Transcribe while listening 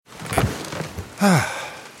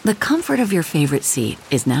The comfort of your favorite seat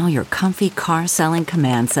is now your comfy car selling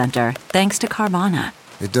command center, thanks to Carvana.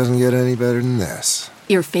 It doesn't get any better than this.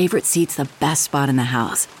 Your favorite seat's the best spot in the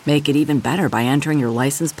house. Make it even better by entering your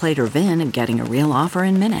license plate or VIN and getting a real offer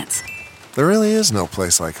in minutes. There really is no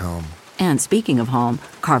place like home. And speaking of home,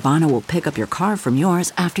 Carvana will pick up your car from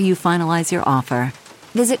yours after you finalize your offer.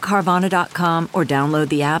 Visit Carvana.com or download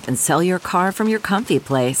the app and sell your car from your comfy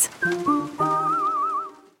place.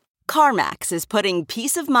 CarMax is putting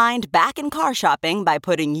peace of mind back in car shopping by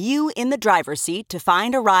putting you in the driver's seat to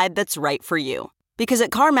find a ride that's right for you. Because at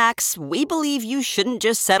CarMax, we believe you shouldn't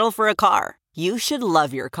just settle for a car. You should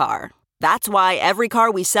love your car. That's why every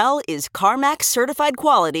car we sell is CarMax certified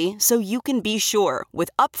quality, so you can be sure with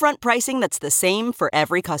upfront pricing that's the same for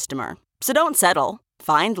every customer. So don't settle.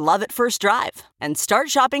 Find love at first drive and start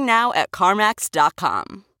shopping now at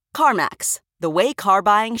CarMax.com. CarMax, the way car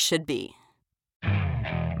buying should be.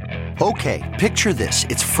 Okay, picture this.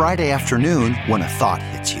 It's Friday afternoon when a thought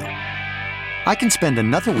hits you. I can spend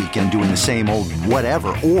another weekend doing the same old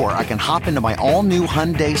whatever, or I can hop into my all-new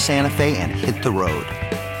Hyundai Santa Fe and hit the road.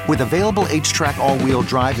 With available H-Track all-wheel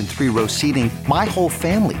drive and 3-row seating, my whole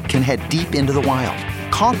family can head deep into the wild.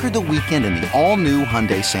 Conquer the weekend in the all-new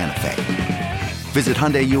Hyundai Santa Fe. Visit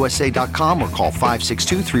HyundaiUSA.com or call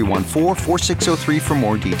 562-314-4603 for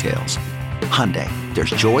more details. Hyundai, there's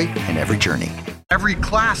joy in every journey. Every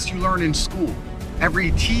class you learn in school,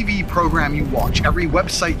 every TV program you watch, every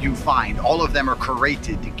website you find, all of them are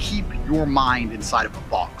curated to keep your mind inside of a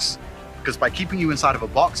box. Because by keeping you inside of a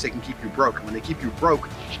box, they can keep you broke. And when they keep you broke,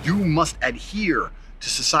 you must adhere to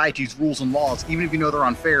society's rules and laws, even if you know they're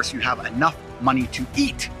unfair, so you have enough money to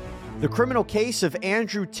eat. The criminal case of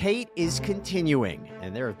Andrew Tate is continuing,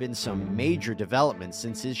 and there have been some major developments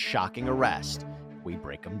since his shocking arrest. We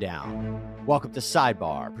break them down. Welcome to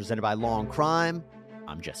Sidebar, presented by Law and Crime.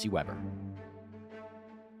 I'm Jesse Weber.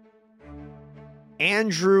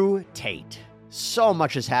 Andrew Tate. So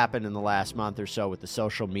much has happened in the last month or so with the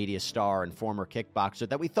social media star and former kickboxer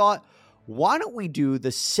that we thought, why don't we do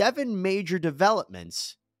the 7 major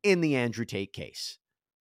developments in the Andrew Tate case?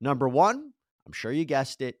 Number 1, I'm sure you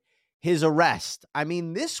guessed it, his arrest. I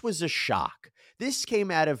mean, this was a shock. This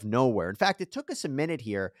came out of nowhere. In fact, it took us a minute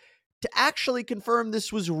here to actually confirm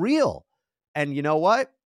this was real. And you know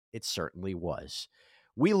what? It certainly was.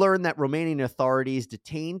 We learned that Romanian authorities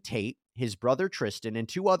detained Tate, his brother Tristan, and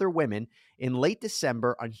 2 other women in late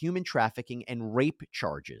December on human trafficking and rape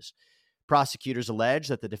charges. Prosecutors allege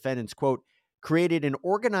that the defendants, quote, created an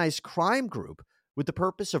organized crime group with the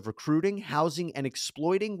purpose of recruiting, housing, and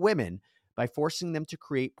exploiting women by forcing them to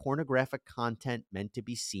create pornographic content meant to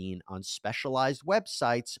be seen on specialized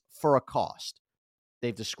websites for a cost.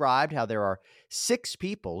 They've described how there are 6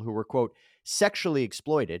 people who were, quote, sexually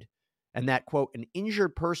exploited, and that, quote, an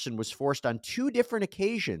injured person was forced on 2 different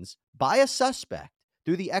occasions by a suspect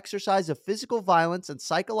through the exercise of physical violence and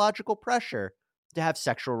psychological pressure to have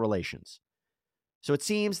sexual relations. So it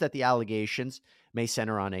seems that the allegations may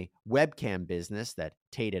center on a webcam business that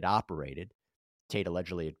Tate had operated. Tate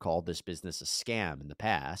allegedly had called this business a scam in the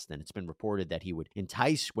past, and it's been reported that he would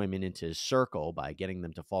entice women into his circle by getting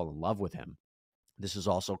them to fall in love with him. This is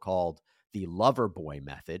also called the lover boy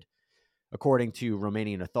method. According to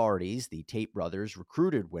Romanian authorities, the Tate brothers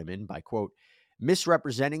recruited women by, quote,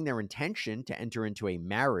 misrepresenting their intention to enter into a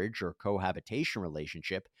marriage or cohabitation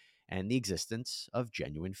relationship and the existence of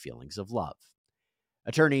genuine feelings of love.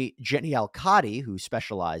 Attorney Jenny Alcati, who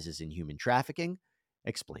specializes in human trafficking,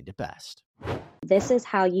 explained it best. This is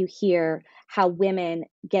how you hear how women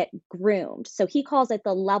get groomed. So he calls it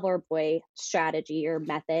the lover boy strategy or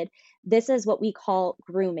method. This is what we call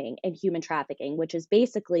grooming in human trafficking, which is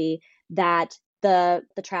basically that the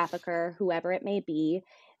trafficker, whoever it may be,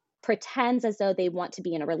 pretends as though they want to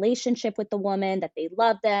be in a relationship with the woman, that they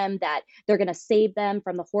love them, that they're going to save them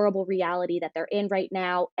from the horrible reality that they're in right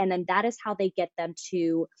now. And then that is how they get them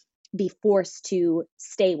to be forced to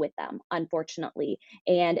stay with them, unfortunately.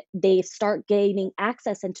 And they start gaining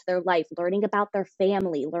access into their life, learning about their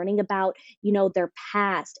family, learning about, their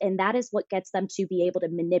past. And that is what gets them to be able to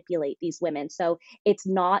manipulate these women. So it's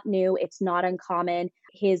not new. It's not uncommon.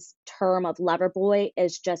 His term of lover boy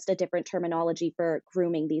is just a different terminology for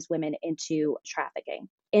grooming these women into trafficking.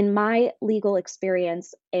 In my legal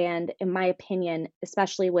experience, and in my opinion,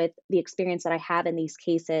 especially with the experience that I have in these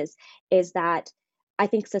cases, is that I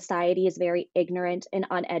think society is very ignorant and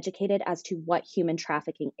uneducated as to what human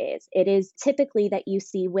trafficking is. It is typically that you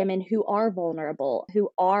see women who are vulnerable, who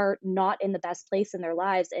are not in the best place in their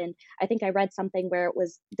lives. And I think I read something where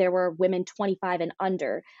there were women 25 and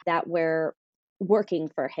under that were working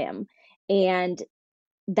for him. And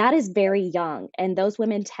that is very young. And those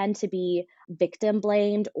women tend to be victim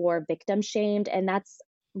blamed or victim shamed. And that's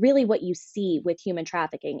really what you see with human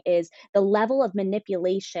trafficking is the level of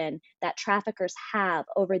manipulation that traffickers have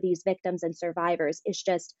over these victims and survivors is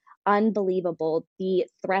just unbelievable. The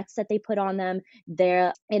threats that they put on them,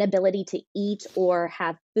 their inability to eat or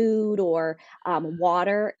have food or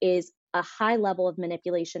water is a high level of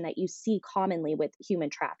manipulation that you see commonly with human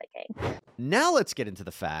trafficking. Now let's get into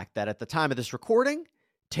the fact that at the time of this recording,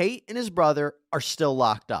 Tate and his brother are still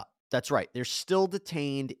locked up. That's right. They're still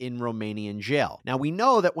detained in Romanian jail. Now, we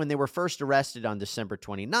know that when they were first arrested on December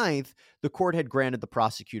 29th, the court had granted the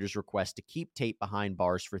prosecutor's request to keep Tate behind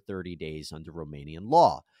bars for 30 days under Romanian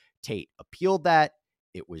law. Tate appealed that.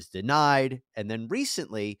 It was denied. And then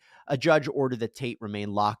recently, a judge ordered that Tate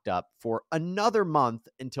remain locked up for another month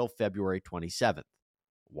until February 27th.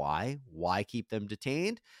 Why? Why keep them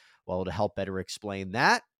detained? Well, to help better explain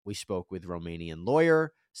that, we spoke with Romanian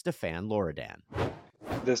lawyer Stefan Loredan.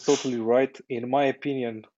 That's totally right, in my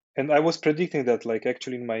opinion. And I was predicting that, like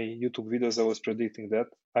actually in my YouTube videos, I was predicting that.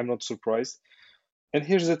 I'm not surprised. And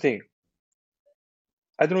here's the thing.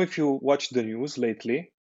 I don't know if you watched the news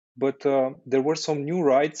lately, but there were some new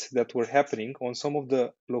raids that were happening on some of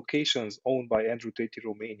the locations owned by Andrew Tate in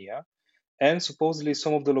Romania, and supposedly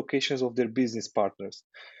some of the locations of their business partners,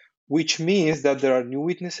 which means that there are new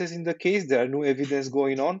witnesses in the case, there are new evidence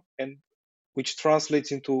going on, and which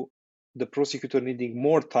translates into the prosecutor needing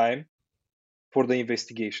more time for the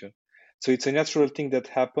investigation. So it's a natural thing that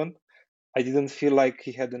happened. I didn't feel like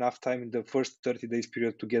he had enough time in the first 30 days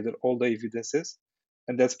period to gather all the evidences,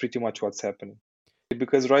 and that's pretty much what's happening.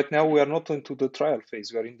 Because right now we are not into the trial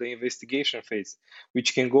phase, we are in the investigation phase,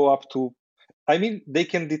 which can go up to, I mean, they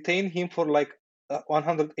can detain him for like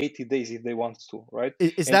 180 days if they want to, right?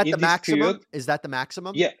 Is that the maximum? Is that the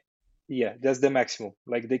maximum? Yeah, that's the maximum.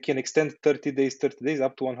 Like they can extend 30 days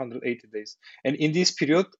up to 180 days. And in this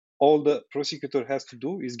period, all the prosecutor has to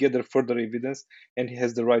do is gather further evidence, and he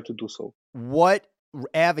has the right to do so. What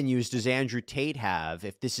avenues does Andrew Tate have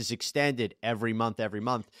if this is extended every month,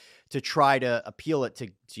 to try to appeal it to,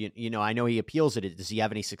 you know, I know he appeals it. Does he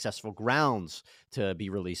have any successful grounds to be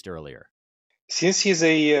released earlier? Since he's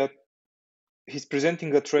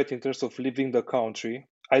presenting a threat in terms of leaving the country,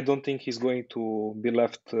 I don't think he's going to be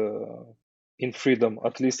left in freedom,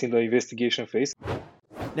 at least in the investigation phase.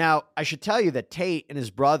 Now, I should tell you that Tate and his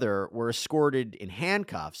brother were escorted in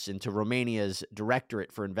handcuffs into Romania's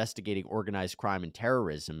Directorate for Investigating Organized Crime and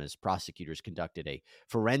Terrorism as prosecutors conducted a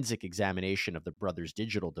forensic examination of the brothers'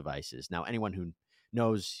 digital devices. Now, anyone who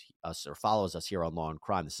knows us or follows us here on Law and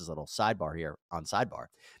Crime, this is a little sidebar here on Sidebar.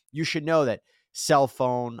 You should know that cell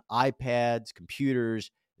phone, iPads, computers,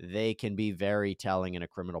 they can be very telling in a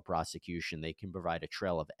criminal prosecution. They can provide a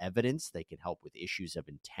trail of evidence. They can help with issues of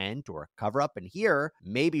intent or a cover-up. And here,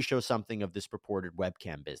 maybe show something of this purported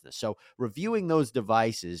webcam business. So reviewing those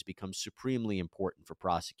devices becomes supremely important for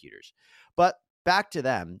prosecutors. But back to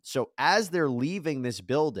them. So as they're leaving this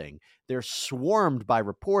building, they're swarmed by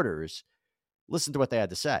reporters. Listen to what they had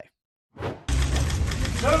to say.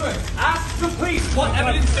 Gentlemen, ask the police what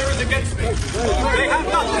evidence there is against me. They have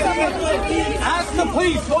nothing. Ask the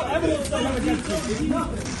police what evidence they have against me.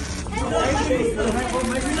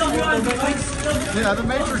 Yeah, the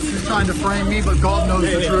Matrix is trying to frame me, but God knows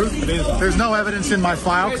the truth. There's no evidence in my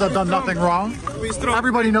file because I've done nothing wrong.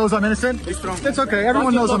 Everybody knows I'm innocent. It's okay.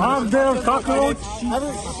 Everyone knows I'm innocent.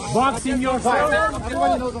 Box in your file.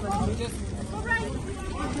 Everybody knows I'm innocent.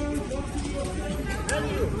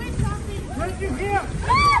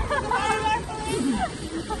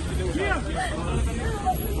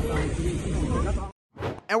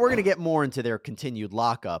 And we're going to get more into their continued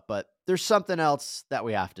lockup, but there's something else that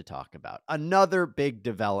we have to talk about. Another big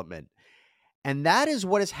development. And that is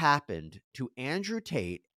what has happened to Andrew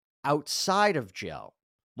Tate outside of jail.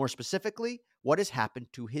 More specifically, what has happened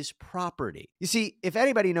to his property. You see, if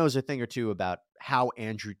anybody knows a thing or two about how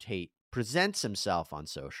Andrew Tate presents himself on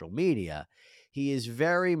social media, he is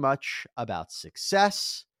very much about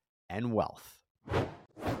success and wealth.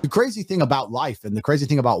 The crazy thing about life and the crazy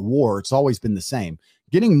thing about war, it's always been the same.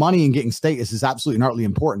 Getting money and getting status is absolutely and utterly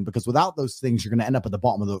important, because without those things, you're going to end up at the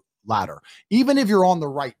bottom of the ladder. Even if you're on the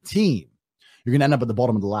right team, you're going to end up at the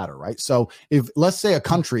bottom of the ladder, right? So if, let's say, a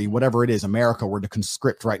country, whatever it is, America, were to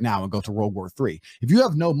conscript right now and go to World War III, if you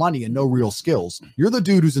have no money and no real skills, you're the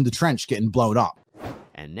dude who's in the trench getting blown up.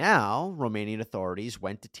 And now Romanian authorities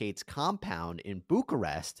went to Tate's compound in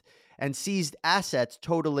Bucharest and seized assets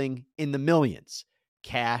totaling in the millions.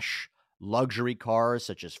 Cash, luxury cars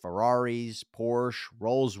such as Ferraris, Porsche,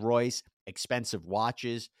 Rolls-Royce, expensive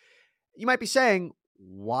watches. You might be saying,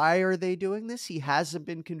 why are they doing this? He hasn't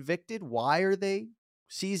been convicted. Why are they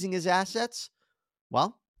seizing his assets?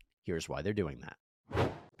 Well, here's why they're doing that.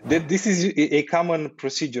 This is a common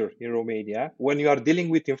procedure in Romania when you are dealing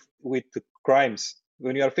with crimes,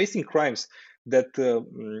 when you are facing crimes that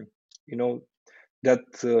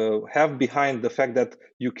have behind the fact that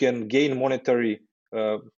you can gain monetary,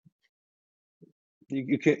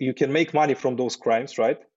 you can make money from those crimes,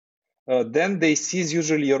 right? Then they seize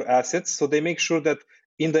usually your assets, so they make sure that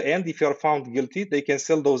in the end, if you are found guilty, they can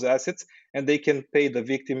sell those assets and they can pay the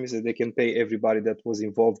victims and they can pay everybody that was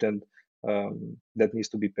involved and that needs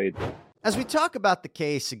to be paid. As we talk about the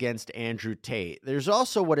case against Andrew Tate, there's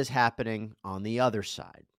also what is happening on the other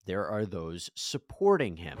side. There are those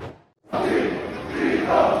supporting him.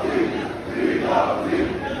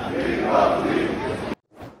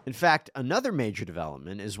 In fact, another major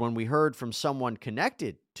development is when we heard from someone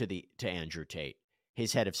connected to Andrew Tate,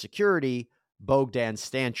 his head of security, Bogdan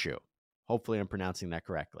Stanciu. Hopefully I'm pronouncing that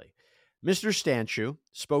correctly. Mr. Stanciu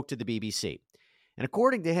spoke to the BBC. And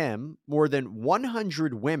according to him, more than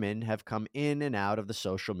 100 women have come in and out of the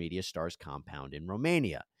social media star's compound in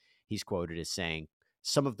Romania. He's quoted as saying,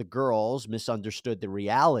 some of the girls misunderstood the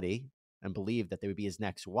reality and believed that they would be his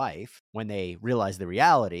next wife. When they realize the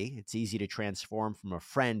reality, it's easy to transform from a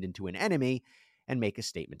friend into an enemy and make a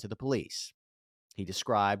statement to the police. He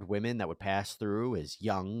described women that would pass through as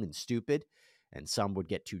young and stupid, and some would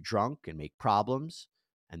get too drunk and make problems,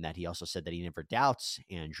 and that he also said that he never doubts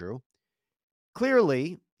Andrew.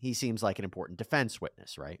 Clearly, he seems like an important defense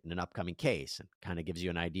witness, right, in an upcoming case, and kind of gives you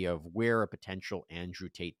an idea of where a potential Andrew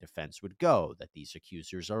Tate defense would go, that these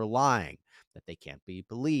accusers are lying, that they can't be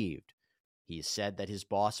believed. He has said that his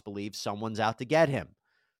boss believes someone's out to get him,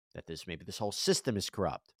 that maybe this whole system is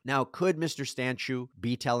corrupt. Now, could Mr. Stanciu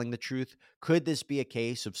be telling the truth? Could this be a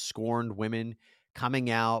case of scorned women coming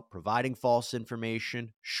out, providing false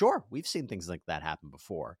information? Sure, we've seen things like that happen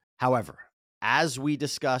before. However, as we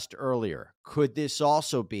discussed earlier, could this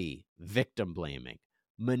also be victim blaming,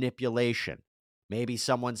 manipulation? Maybe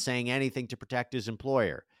someone saying anything to protect his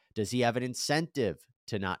employer. Does he have an incentive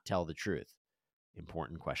to not tell the truth?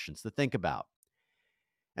 Important questions to think about.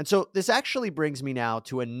 And so this actually brings me now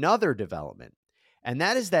to another development, and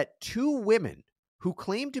that is that two women who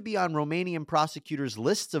claim to be on Romanian prosecutors'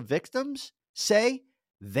 lists of victims say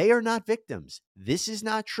they are not victims. This is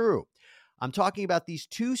not true. I'm talking about these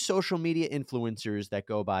two social media influencers that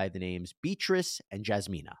go by the names Beatrice and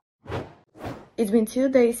Jasmina. It's been 2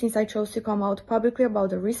 days since I chose to come out publicly about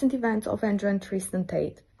the recent events of Andrew and Tristan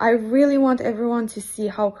Tate. I really want everyone to see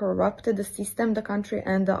how corrupted the system, the country,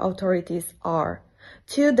 and the authorities are.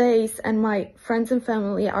 2 days and my friends and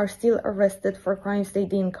family are still arrested for crimes they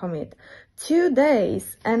didn't commit. 2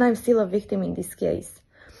 days and I'm still a victim in this case.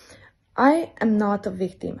 I am not a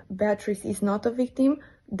victim. Beatrice is not a victim.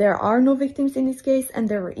 There are no victims in this case and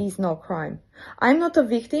there is no crime. I'm not a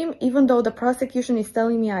victim, even though the prosecution is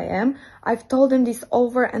telling me I am. I've told them this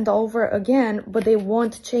over and over again, but they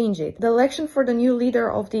won't change it. The election for the new leader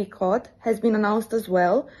of the court has been announced as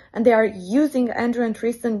well, and they are using Andrew and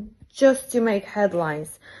Tristan just to make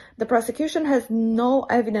headlines. The prosecution has no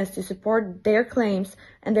evidence to support their claims,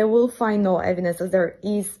 and they will find no evidence as there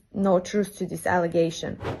is no truth to this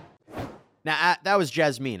allegation. Now, that was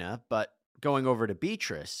Jasmina, but going over to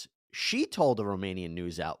Beatrice, she told a Romanian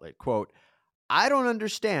news outlet, quote, I don't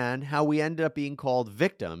understand how we ended up being called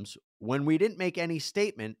victims when we didn't make any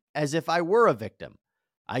statement as if I were a victim.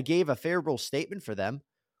 I gave a favorable statement for them.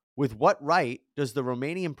 With what right does the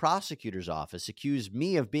Romanian prosecutor's office accuse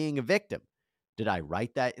me of being a victim? Did I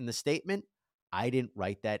write that in the statement? I didn't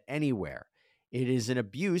write that anywhere. It is an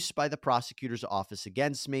abuse by the prosecutor's office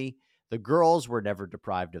against me. The girls were never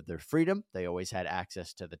deprived of their freedom. They always had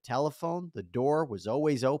access to the telephone. The door was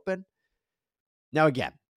always open. Now,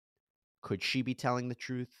 again, could she be telling the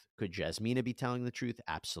truth? Could Jasmina be telling the truth?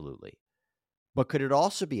 Absolutely. But could it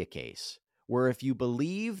also be a case where if you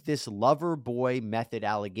believe this lover boy method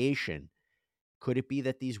allegation, could it be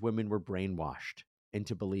that these women were brainwashed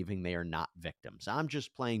into believing they are not victims? I'm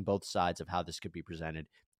just playing both sides of how this could be presented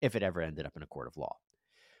if it ever ended up in a court of law.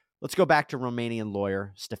 Let's go back to Romanian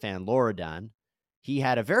lawyer Stefan Loredan. He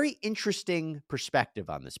had a very interesting perspective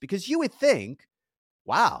on this because you would think,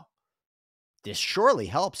 wow, this surely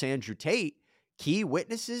helps Andrew Tate. Key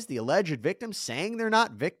witnesses, the alleged victims, saying they're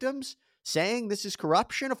not victims, saying this is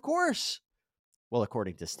corruption, of course. Well,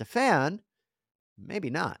 according to Stefan,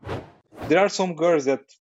 maybe not. There are some girls that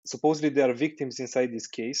supposedly they are victims inside this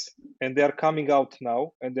case, and they are coming out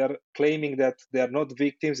now, and they are claiming that they are not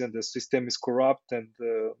victims and the system is corrupt, and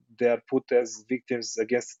they are put as victims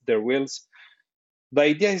against their wills. The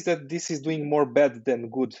idea is that this is doing more bad than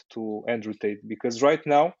good to Andrew Tate, because right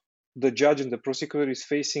now, the judge and the prosecutor is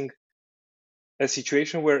facing a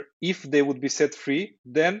situation where if they would be set free,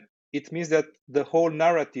 then it means that the whole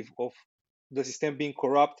narrative of the system being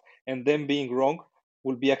corrupt and them being wrong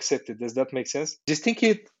will be accepted. Does that make sense? Just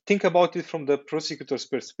think about it from the prosecutor's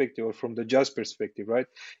perspective or from the judge's perspective, right?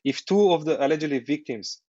 If two of the allegedly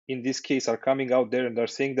victims in this case are coming out there and are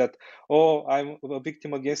saying that, oh, I'm a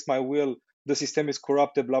victim against my will, the system is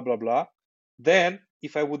corrupted, blah, blah, blah, then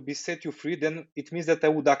if I would be set you free, then it means that I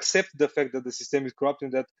would accept the fact that the system is corrupt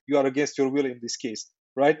and that you are against your will in this case,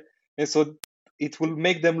 right? And so it will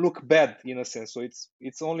make them look bad in a sense. So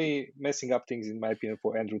it's only messing up things, in my opinion,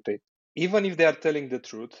 for Andrew Tate. Even if they are telling the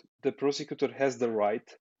truth, the prosecutor has the right,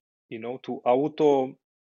 to auto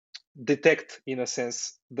detect, in a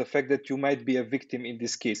sense, the fact that you might be a victim in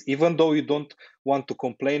this case, even though you don't want to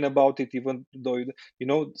complain about it, even though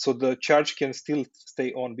so the charge can still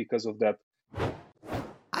stay on because of that.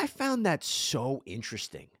 I found that so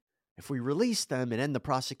interesting. If we release them and end the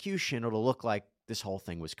prosecution, it'll look like this whole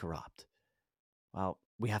thing was corrupt. Well,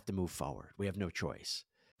 we have to move forward. We have no choice.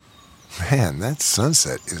 Man, that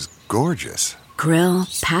sunset is gorgeous. Grill,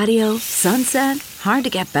 patio, sunset. Hard to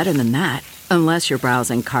get better than that. Unless you're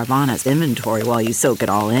browsing Carvana's inventory while you soak it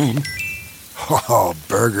all in. Oh,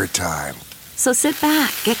 burger time. So sit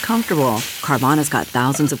back, get comfortable. Carvana's got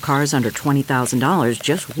thousands of cars under $20,000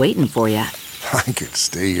 just waiting for you. I could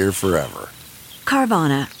stay here forever.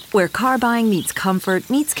 Carvana, where car buying meets comfort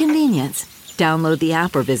meets convenience. Download the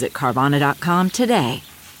app or visit Carvana.com today.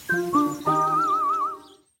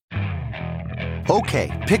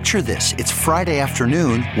 Okay, picture this. It's Friday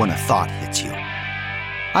afternoon when a thought hits you.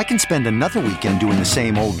 I can spend another weekend doing the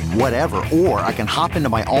same old whatever, or I can hop into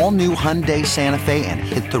my all-new Hyundai Santa Fe and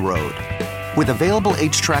hit the road. With available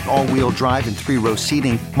H-Track all-wheel drive and 3-row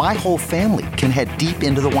seating, my whole family can head deep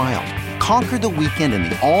into the wild. Conquer the weekend in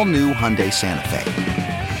the all-new Hyundai Santa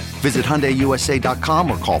Fe. Visit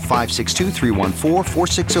HyundaiUSA.com or call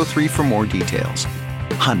 562-314-4603 for more details.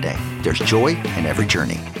 Hyundai, there's joy in every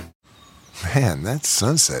journey. Man, that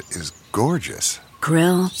sunset is gorgeous.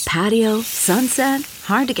 Grill, patio, sunset.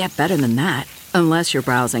 Hard to get better than that. Unless you're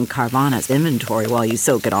browsing Carvana's inventory while you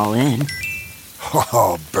soak it all in.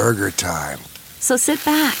 Oh, burger time. So sit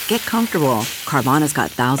back, get comfortable. Carvana's got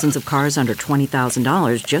thousands of cars under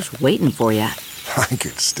 $20,000 just waiting for you. I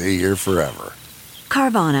could stay here forever.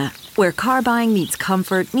 Carvana, where car buying meets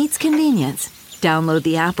comfort meets convenience. Download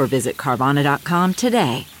the app or visit Carvana.com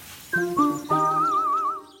today.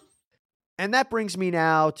 And that brings me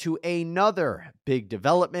now to another big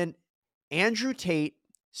development. Andrew Tate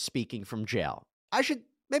speaking from jail.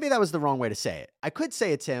 Maybe that was the wrong way to say it. I could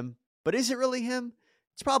say it's him, but is it really him?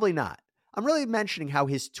 It's probably not. I'm really mentioning how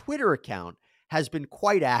his Twitter account has been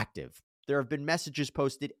quite active. There have been messages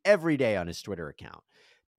posted every day on his Twitter account,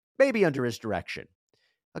 maybe under his direction.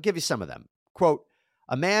 I'll give you some of them. Quote,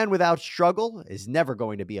 "A man without struggle is never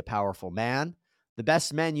going to be a powerful man. The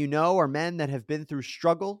best men you know are men that have been through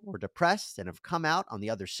struggle or depressed and have come out on the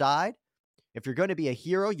other side. If you're going to be a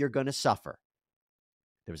hero, you're going to suffer."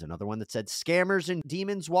 There was another one that said, "Scammers and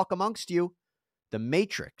demons walk amongst you. The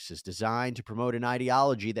Matrix is designed to promote an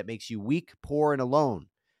ideology that makes you weak, poor, and alone.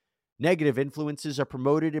 Negative influences are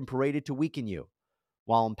promoted and paraded to weaken you,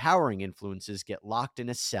 while empowering influences get locked in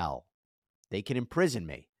a cell. They can imprison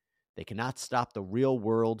me. They cannot stop the real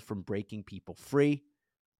world from breaking people free.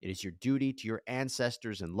 It is your duty to your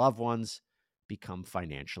ancestors and loved ones. Become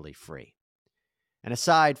financially free." And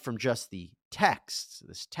aside from just the texts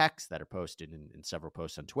that are posted in several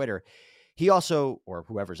posts on Twitter, he also, or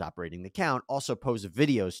whoever's operating the account, also posts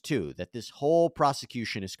videos too, that this whole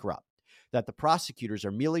prosecution is corrupt, that the prosecutors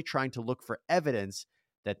are merely trying to look for evidence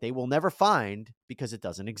that they will never find because it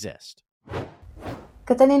doesn't exist.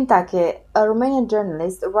 Cătălin Tate, a Romanian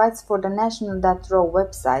journalist, writes for the National Death Row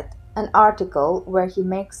website an article where he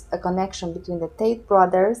makes a connection between the Tate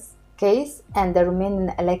brothers case and the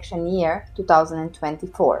Romanian election year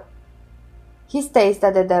 2024. He states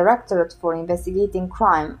that the Directorate for Investigating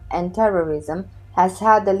Crime and Terrorism has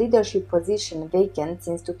had the leadership position vacant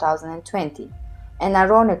since 2020, and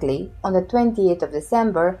ironically, on the 28th of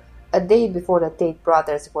December, a day before the Tate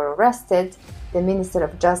brothers were arrested, the Minister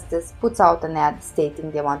of Justice puts out an ad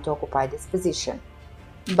stating they want to occupy this position.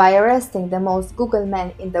 By arresting the most Google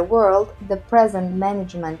man in the world, the present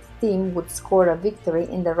management team would score a victory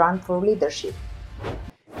in the run for leadership.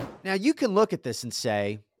 Now, you can look at this and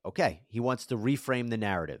say, okay, he wants to reframe the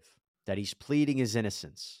narrative, that he's pleading his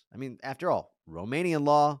innocence. I mean, after all, Romanian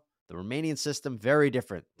law, the Romanian system, very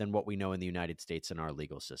different than what we know in the United States and our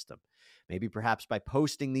legal system. Maybe perhaps by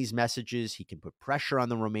posting these messages, he can put pressure on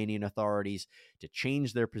the Romanian authorities to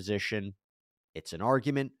change their position. It's an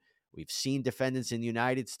argument. We've seen defendants in the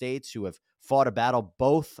United States who have fought a battle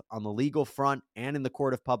both on the legal front and in the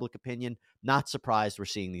court of public opinion. Not surprised we're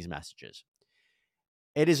seeing these messages.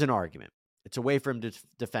 It is an argument. It's a way for him to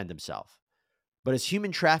defend himself. But as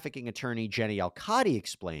human trafficking attorney Jenny Alcati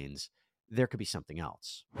explains, there could be something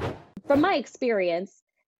else. From my experience,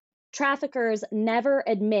 traffickers never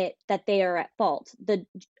admit that they are at fault. The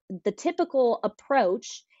typical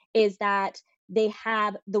approach is that they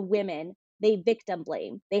have the women, they victim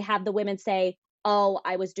blame. They have the women say, oh,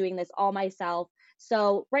 I was doing this all myself.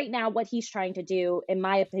 So right now, what he's trying to do, in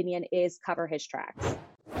my opinion, is cover his tracks.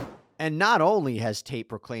 And not only has Tate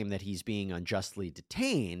proclaimed that he's being unjustly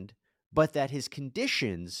detained, but that his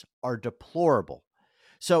conditions are deplorable.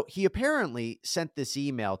 So he apparently sent this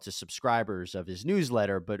email to subscribers of his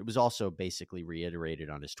newsletter, but it was also basically reiterated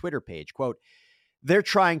on his Twitter page. Quote, "They're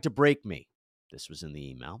trying to break me." This was in the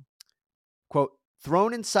email. Quote,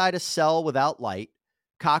 "Thrown inside a cell without light,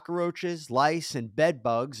 cockroaches, lice, and bed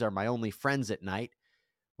bugs are my only friends at night.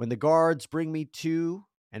 When the guards bring me to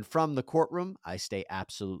and from the courtroom, I stay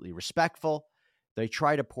absolutely respectful. They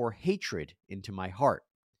try to pour hatred into my heart."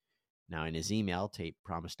 Now, in his email, Tate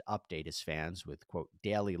promised to update his fans with, quote,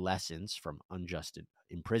 daily lessons from unjust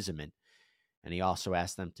imprisonment. And he also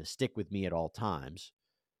asked them to stick with me at all times.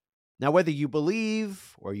 Now, whether you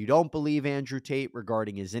believe or you don't believe Andrew Tate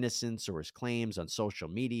regarding his innocence or his claims on social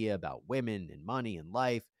media about women and money and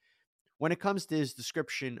life, when it comes to his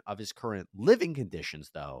description of his current living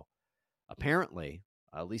conditions, though, apparently,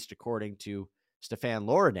 at least according to Stefan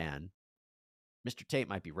Loredan, Mr. Tate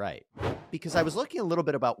might be right. Because I was looking a little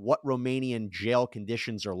bit about what Romanian jail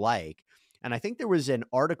conditions are like, and I think there was an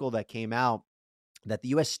article that came out that the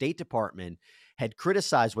U.S. State Department had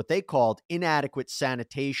criticized what they called inadequate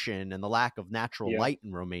sanitation and the lack of natural light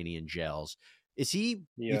in Romanian jails. Is he,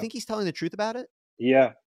 you think he's telling the truth about it?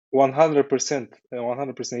 Yeah, 100%.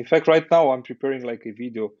 100%. In fact, right now I'm preparing like a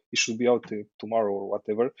video, it should be out tomorrow or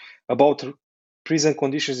whatever, about prison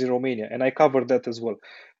conditions in Romania. And I covered that as well.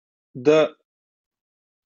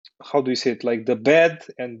 How do you say it? Like the bed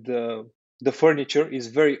and the furniture is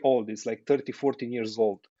very old. It's like 30, 14 years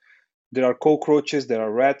old. There are cockroaches, there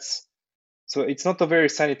are rats. So it's not a very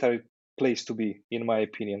sanitary place to be, in my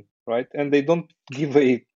opinion, right? And they don't give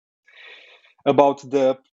about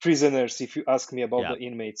the prisoners, if you ask me about the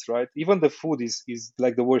inmates, right? Even the food is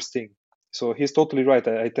like the worst thing. So he's totally right.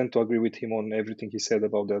 I tend to agree with him on everything he said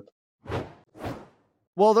about that.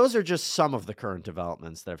 Well, those are just some of the current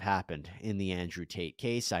developments that have happened in the Andrew Tate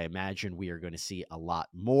case. I imagine we are going to see a lot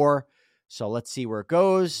more. So let's see where it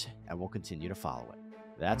goes, and we'll continue to follow it.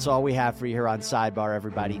 That's all we have for you here on Sidebar,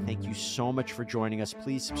 everybody. Thank you so much for joining us.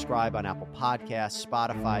 Please subscribe on Apple Podcasts,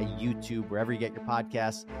 Spotify, YouTube, wherever you get your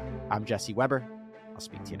podcasts. I'm Jesse Weber. I'll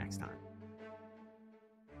speak to you next time.